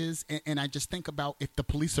noises? And I just think about if the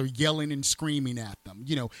police are yelling and screaming at them,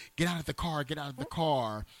 get out of the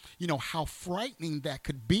car, how frightening that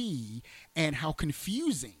could be and how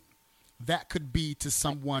confusing that could be to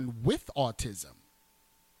someone with autism.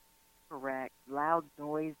 Correct. Loud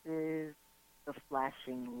noises, the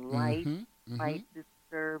flashing lights might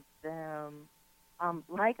disturb them.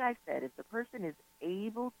 Like I said, if the person is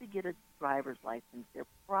able to get a driver's license, they're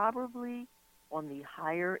probably on the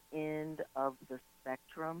higher end of the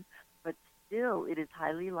spectrum, but still it is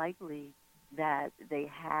highly likely that they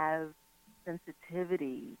have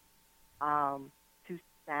sensitivity to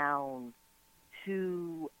sound,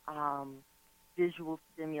 to visual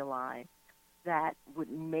stimuli that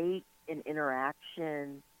would make an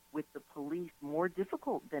interaction with the police more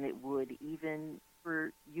difficult than it would even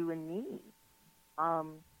for you and me.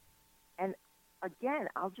 And again,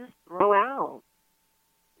 I'll just throw out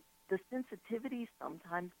the sensitivities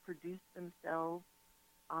sometimes produce themselves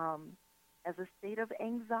as a state of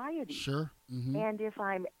anxiety. Sure. Mm-hmm. And if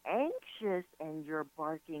I'm anxious and you're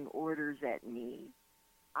barking orders at me,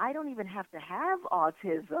 I don't even have to have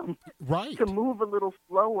autism right. to move a little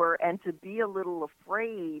slower and to be a little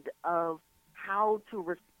afraid of how to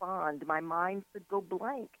respond. My mind could go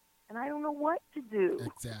blank and I don't know what to do.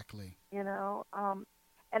 Exactly. You know,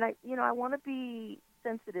 and I want to be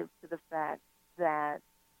sensitive to the fact that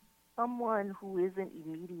someone who isn't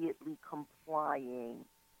immediately complying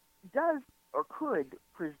does or could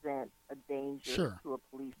present a danger Sure. to a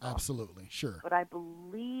police officer. Absolutely. Sure. But I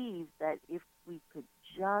believe that if we could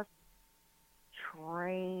just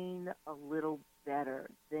train a little better,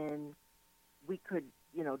 then we could,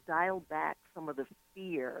 dial back some of the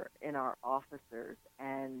fear in our officers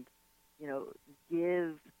and,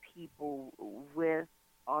 give people with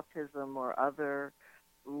autism or other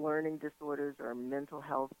learning disorders or mental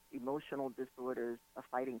health, emotional disorders a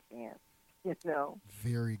fighting chance.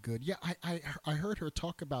 Very good. Yeah, I heard her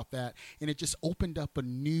talk about that, and it just opened up a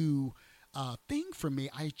new thing for me.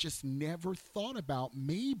 I just never thought about,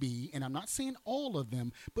 maybe, and I'm not saying all of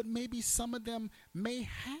them, but maybe some of them may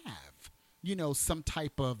have, some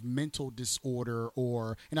type of mental disorder,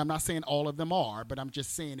 and I'm not saying all of them are, but I'm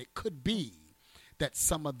just saying it could be that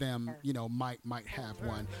some of them, might have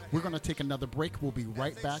one. We're going to take another break. We'll be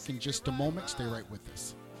right back in just a moment. Stay right with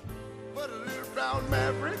us. But a little brown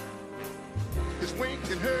maverick is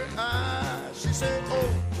winking her eye. She said, oh,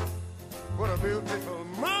 what a beautiful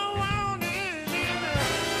morning.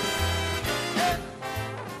 Yeah.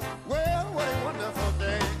 Well, what a wonderful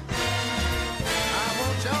day. I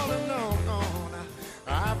want y'all to know,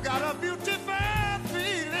 I've got a beautiful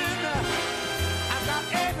feeling. I've got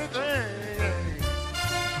everything.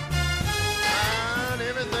 And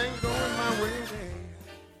everything's going my way.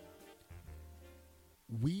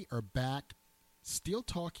 We are back, still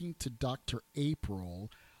talking to Dr.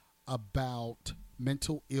 April about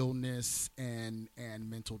mental illness and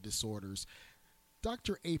mental disorders.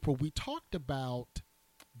 Dr. April, we talked about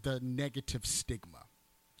the negative stigma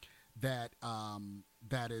that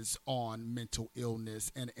is on mental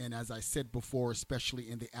illness, and as I said before, especially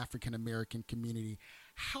in the African American community.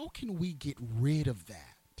 How can we get rid of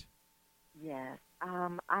that? Yes,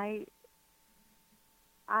 I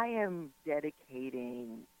am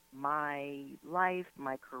dedicating my life,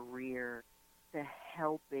 my career, to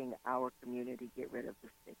helping our community get rid of the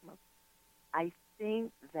stigma. I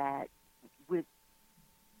think that with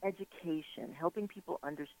education, helping people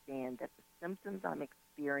understand that the symptoms I'm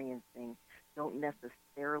experiencing don't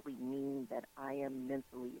necessarily mean that I am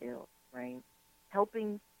mentally ill, right?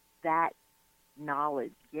 Helping that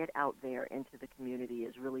knowledge get out there into the community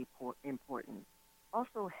is really important.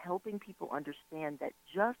 Also, helping people understand that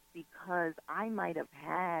just because I might have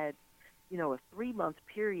had, a 3-month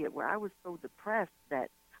period where I was so depressed that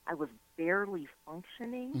I was barely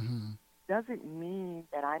functioning, doesn't mean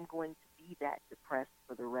that I'm going to be that depressed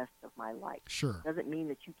for the rest of my life. Sure. Doesn't mean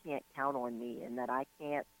that you can't count on me and that I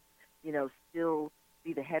can't, still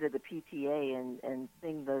be the head of the PTA and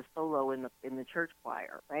sing the solo in the church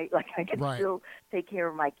choir, right? Like I can still take care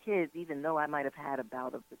of my kids even though I might have had a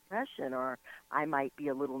bout of depression or I might be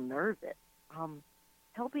a little nervous.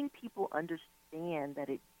 Helping people understand that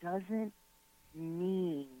it doesn't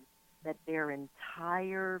mean that their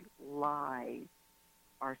entire lives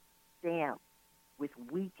are stamped with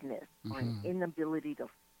weakness or an inability to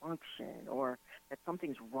function or that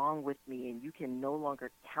something's wrong with me and you can no longer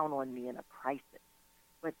count on me in a crisis.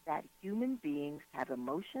 But that human beings have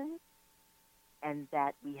emotions and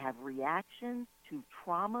that we have reactions to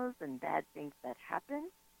traumas and bad things that happen.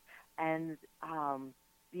 And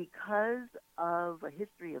because of a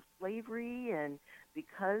history of slavery and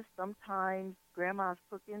because sometimes grandma's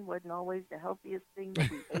cooking wasn't always the healthiest thing that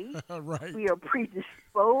we ate, Right. we are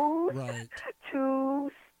predisposed Right.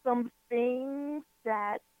 to some things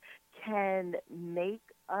that can make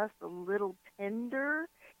us a little tender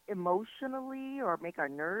emotionally or make our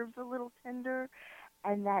nerves a little tender,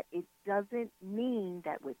 and that it doesn't mean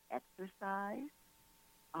that with exercise,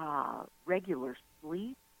 regular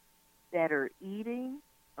sleep, better eating,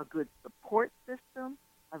 a good support system,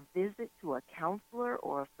 a visit to a counselor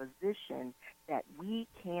or a physician, that we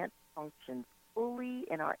can't function fully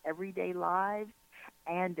in our everyday lives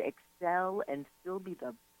and excel and still be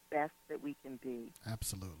the best that we can be.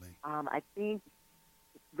 Absolutely. I think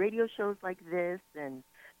radio shows like this and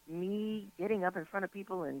me getting up in front of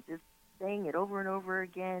people and just saying it over and over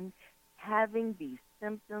again, having these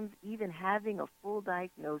symptoms, even having a full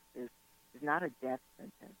diagnosis is not a death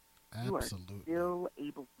sentence. Absolutely. You are still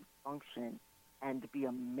able to function and to be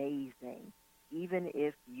amazing, even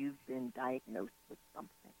if you've been diagnosed with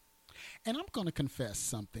something. And I'm going to confess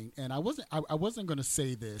something, and I wasn't going to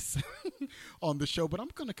say this on the show, but I'm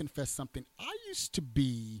going to confess something. I used to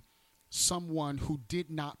be someone who did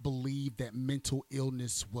not believe that mental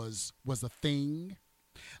illness was a thing.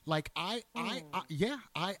 Like and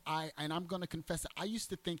I'm going to confess it. I used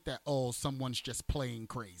to think that, someone's just plain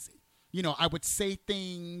crazy. I would say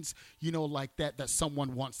things, like that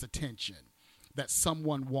someone wants attention, that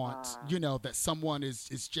someone wants, that someone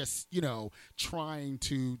is just, trying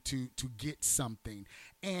to get something.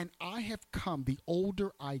 And I have come, the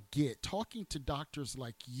older I get, talking to doctors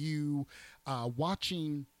like you,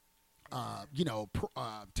 watching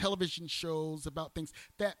television shows about things,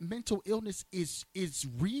 that mental illness is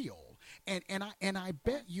real. And I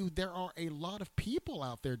bet you there are a lot of people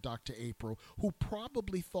out there, Dr. April, who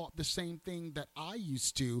probably thought the same thing that I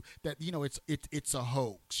used to, that it's a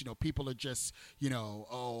hoax. People are just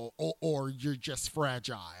or you're just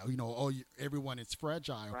fragile. Everyone is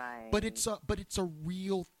fragile. Right. But it's a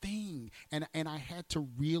real thing, and I had to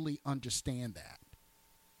really understand that.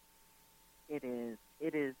 It is.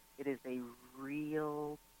 It is a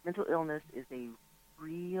real, mental illness is a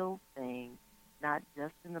real thing, not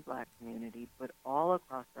just in the Black community, but all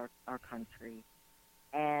across our country.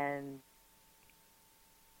 And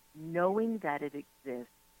knowing that it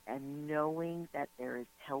exists and knowing that there is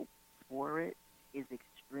help for it is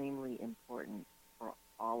extremely important for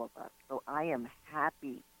all of us. So I am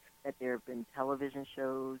happy that there have been television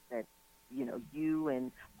shows that, you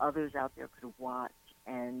and others out there could watch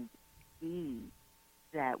and see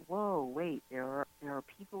that, whoa, wait, there are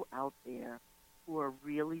people out there who are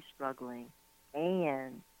really struggling,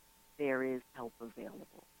 and there is help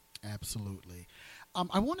available. Absolutely.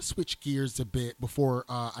 I want to switch gears a bit before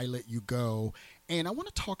I let you go, and I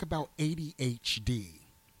want to talk about ADHD.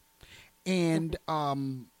 And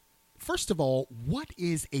first of all, what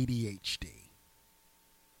is ADHD?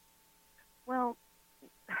 Well,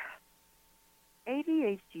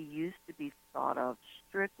 ADHD used to be thought of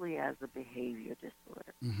strictly as a behavior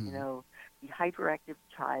disorder. Mm-hmm. The hyperactive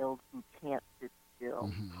child who can't sit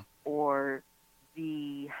still, mm-hmm. or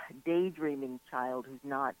the daydreaming child who's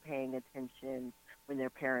not paying attention when their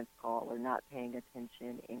parents call, or not paying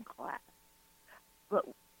attention in class. But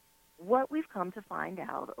what we've come to find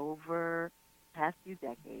out over the past few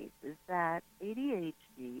decades is that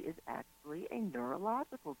ADHD is actually a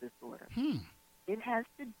neurological disorder. It has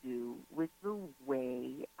to do with the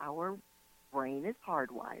way our brain is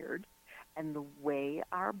hardwired and the way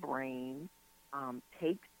our brain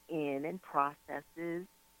takes in and processes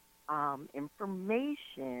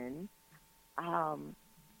information.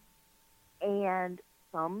 And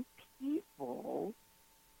some people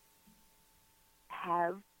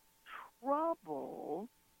have trouble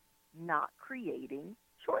not creating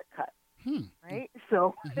shortcuts. Right?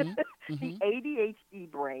 So the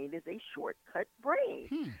ADHD brain is a shortcut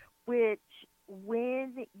brain, which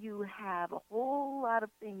when you have a whole lot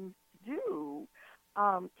of things to do,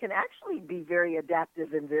 can actually be very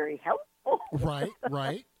adaptive and very helpful. Right.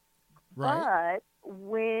 But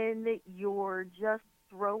when you're just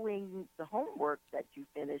throwing the homework that you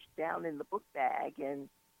finished down in the book bag and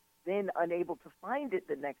then unable to find it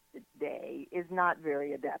the next day is not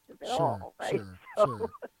very adaptive at all, right?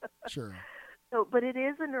 Sure. So, but it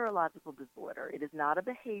is a neurological disorder. It is not a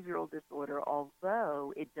behavioral disorder,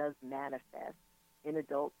 although it does manifest in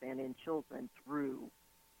adults and in children through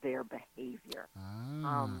their behavior.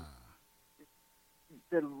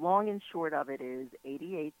 The long and short of it is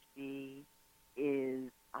ADHD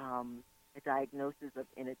is a diagnosis of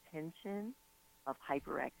inattention, of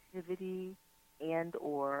hyperactivity, and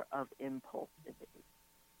or of impulsivity.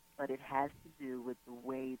 But it has to do with the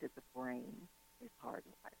way that the brain is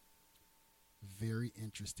hardwired. Very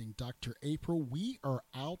interesting. Dr. April, we are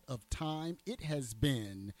out of time. It has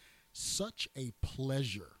been such a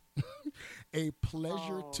pleasure. A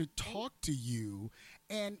pleasure to talk to you.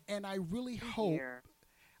 And I really hope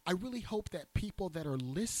that people that are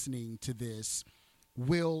listening to this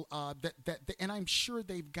will and I'm sure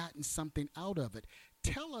they've gotten something out of it.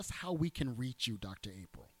 Tell us how we can reach you, Dr.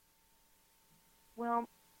 April. Well,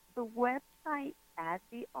 the website at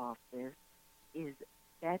the office is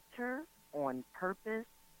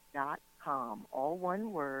betteronpurpose.com. All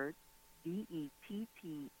one word,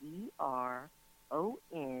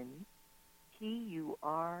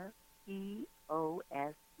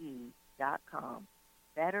 betteronpurpose.com.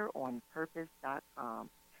 Betteronpurpose.com.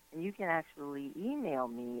 And you can actually email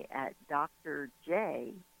me at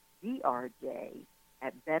drj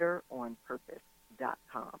at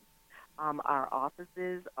betteronpurpose.com. Our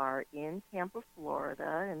offices are in Tampa,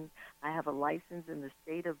 Florida, and I have a license in the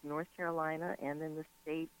state of North Carolina and in the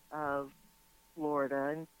state of Florida,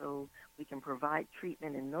 and so we can provide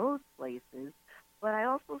treatment in those places. But I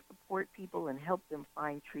also support people and help them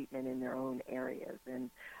find treatment in their own areas. And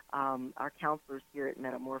our counselors here at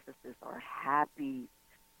Metamorphosis are happy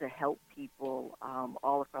to help people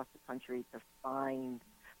all across the country to find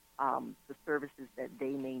the services that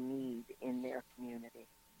they may need in their community.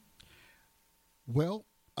 Well,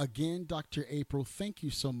 again, Dr. April, thank you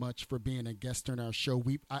so much for being a guest on our show.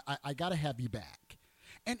 I got to have you back.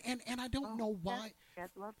 And I don't know why. I'd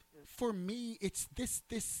love to. For me, it's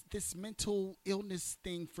this mental illness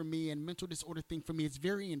thing for me and mental disorder thing for me. It's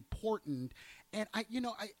very important. And I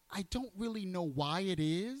don't really know why it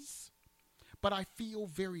is, but I feel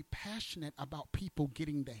very passionate about people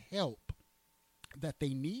getting the help that they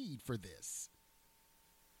need for this.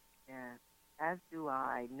 Yes, as do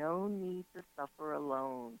I. No need to suffer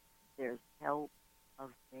alone. There's help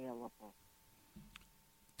available.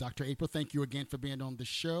 Dr. April, thank you again for being on the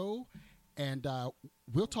show, and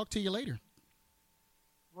we'll talk to you later.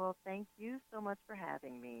 Well, thank you so much for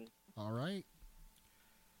having me. All right.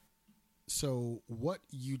 So what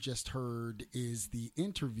you just heard is the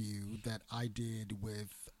interview that I did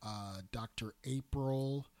with Dr.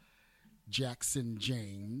 April Jackson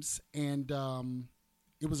James, and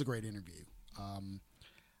it was a great interview.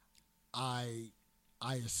 I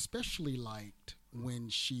especially liked when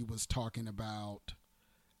she was talking about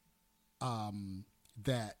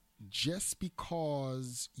that just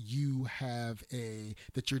because you have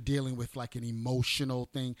that you're dealing with like an emotional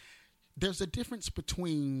thing, there's a difference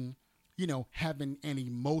between, having an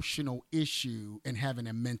emotional issue and having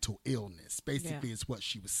a mental illness, basically, is what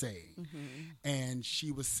she was saying. Mm-hmm. And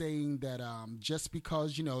she was saying that just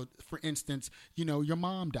because, for instance, your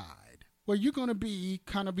mom died, well, you're going to be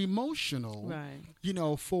kind of emotional,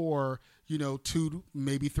 right? For, 2,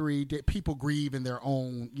 maybe 3 days. People grieve in their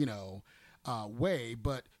own, way,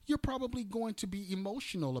 but you're probably going to be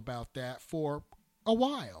emotional about that for a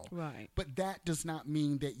while. Right. But that does not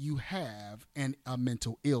mean that you have a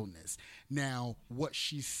mental illness. Now, what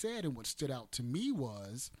she said and what stood out to me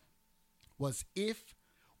was if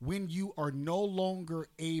when you are no longer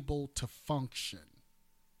able to function,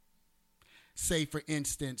 say, for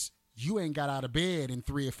instance, you ain't got out of bed in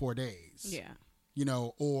 3 or 4 days. Yeah.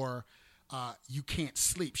 Or you can't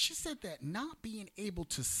sleep. She said that not being able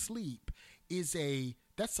to sleep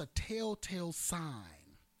that's a telltale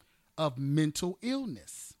sign of mental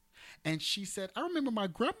illness. And she said, I remember my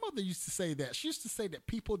grandmother used to say that. She used to say that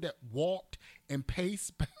people that walked and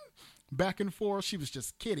paced back and forth, she was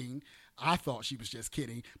just kidding. I thought she was just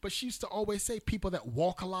kidding. But she used to always say people that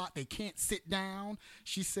walk a lot, they can't sit down.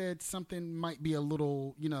 She said something might be a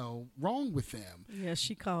little, wrong with them. Yeah,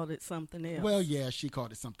 she called it something else. Well, yeah, she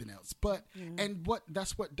called it something else. But, and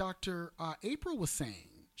that's what Dr. April was saying.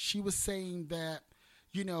 She was saying that,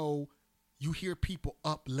 you hear people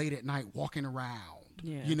up late at night walking around,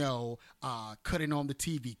 cutting on the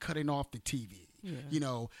TV, cutting off the TV.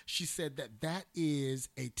 Yeah. She said that is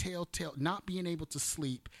a telltale, not being able to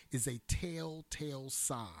sleep is a telltale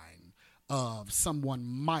sign of someone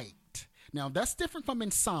might. Now, that's different from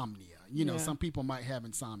insomnia. Some people might have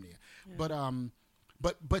insomnia. Yeah.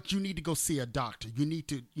 But you need to go see a doctor. You need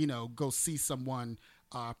to, go see someone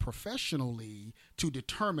professionally to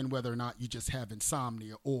determine whether or not you just have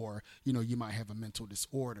insomnia or, you might have a mental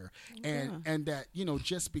disorder. And that,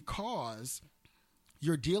 just because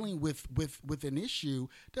you're dealing with an issue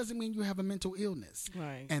doesn't mean you have a mental illness.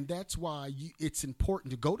 Right. And that's why it's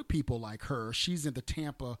important to go to people like her. She's in the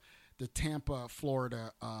Tampa,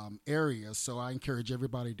 Florida area. So I encourage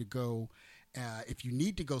everybody to go. If you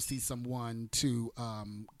need to go see someone, to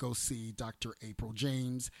go see Dr. April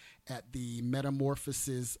James at the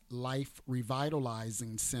Metamorphosis Life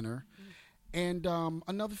Revitalizing Center. Mm-hmm. And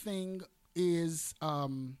another thing is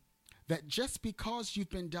that just because you've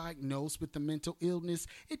been diagnosed with the mental illness,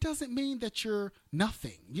 it doesn't mean that you're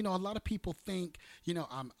nothing. A lot of people think,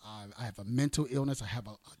 I have a mental illness, I have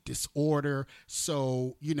a disorder,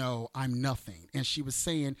 so, I'm nothing. And she was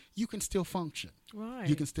saying you can still function. Right.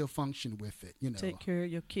 You can still function with it, Take care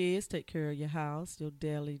of your kids, take care of your house, your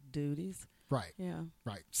daily duties. Right. Yeah.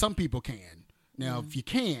 Right. Some people can. Now, if you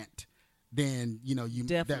can't, then, you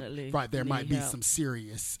definitely there might be some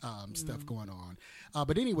serious stuff going on.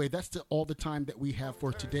 But anyway, that's all the time that we have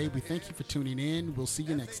for today. We thank you for tuning in. We'll see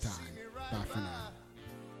you next time. Bye for now.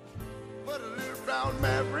 But a little brown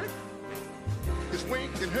maverick is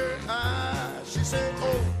winking her eyes. She said,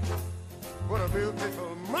 oh, what a beautiful